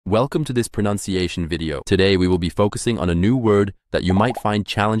Welcome to this pronunciation video. Today we will be focusing on a new word that you might find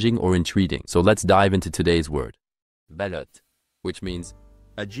challenging or intriguing. So let's dive into today's word. Ballot, which means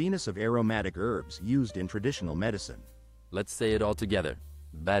a genus of aromatic herbs used in traditional medicine. Let's say it all together.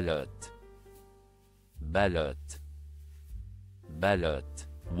 Ballot. Ballot. Ballot.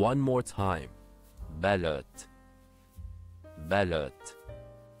 One more time. Ballot. Ballot.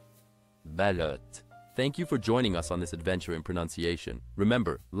 Ballot. Thank you for joining us on this adventure in pronunciation.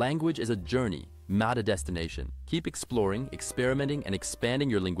 Remember, language is a journey, not a destination. Keep exploring, experimenting, and expanding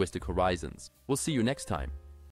your linguistic horizons. We'll see you next time.